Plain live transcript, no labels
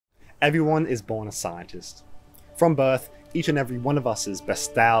Everyone is born a scientist. From birth, each and every one of us is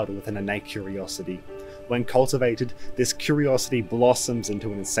bestowed with an innate curiosity. When cultivated, this curiosity blossoms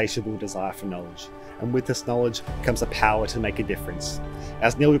into an insatiable desire for knowledge, and with this knowledge comes a power to make a difference.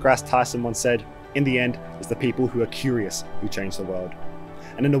 As Neil deGrasse Tyson once said, in the end, it's the people who are curious who change the world.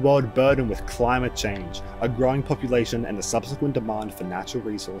 And in a world burdened with climate change, a growing population and the subsequent demand for natural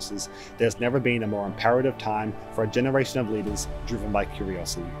resources, there's never been a more imperative time for a generation of leaders driven by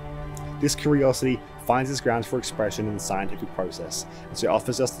curiosity. This curiosity finds its grounds for expression in the scientific process, and so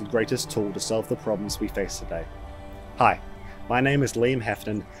offers us the greatest tool to solve the problems we face today. Hi, my name is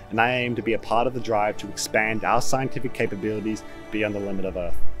Heffernan, and I aim to be a part of the drive to expand our scientific capabilities beyond the limit of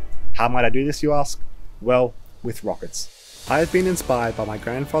Earth. How might I do this, you ask? Well, with rockets. I have been inspired by my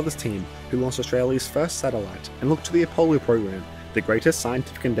grandfather's team, who launched Australia's first satellite, and looked to the Apollo program, the greatest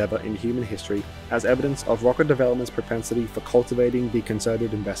scientific endeavour in human history, as evidence of rocket development's propensity for cultivating the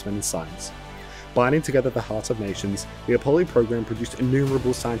concerted investment in science. Binding together the hearts of nations, the Apollo program produced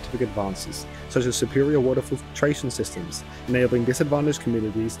innumerable scientific advances, such as superior water filtration systems, enabling disadvantaged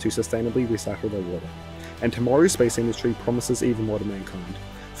communities to sustainably recycle their water. And tomorrow's space industry promises even more to mankind.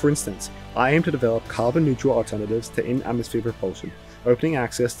 For instance, I aim to develop carbon-neutral alternatives to in-atmosphere propulsion, opening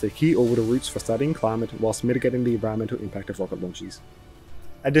access to key orbital routes for studying climate whilst mitigating the environmental impact of rocket launches.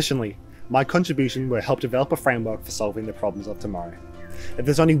 Additionally, my contribution will help develop a framework for solving the problems of tomorrow. If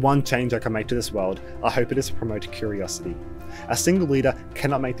there's only one change I can make to this world, I hope it is to promote curiosity. A single leader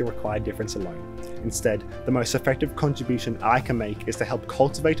cannot make the required difference alone. Instead, the most effective contribution I can make is to help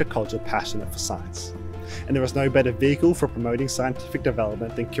cultivate a culture passionate for science. And there is no better vehicle for promoting scientific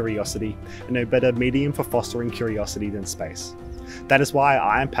development than curiosity, and no better medium for fostering curiosity than space. That is why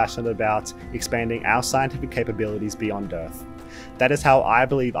I am passionate about expanding our scientific capabilities beyond Earth. That is how I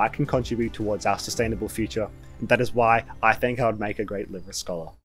believe I can contribute towards our sustainable future, and that is why I think I would make a great Liveris scholar.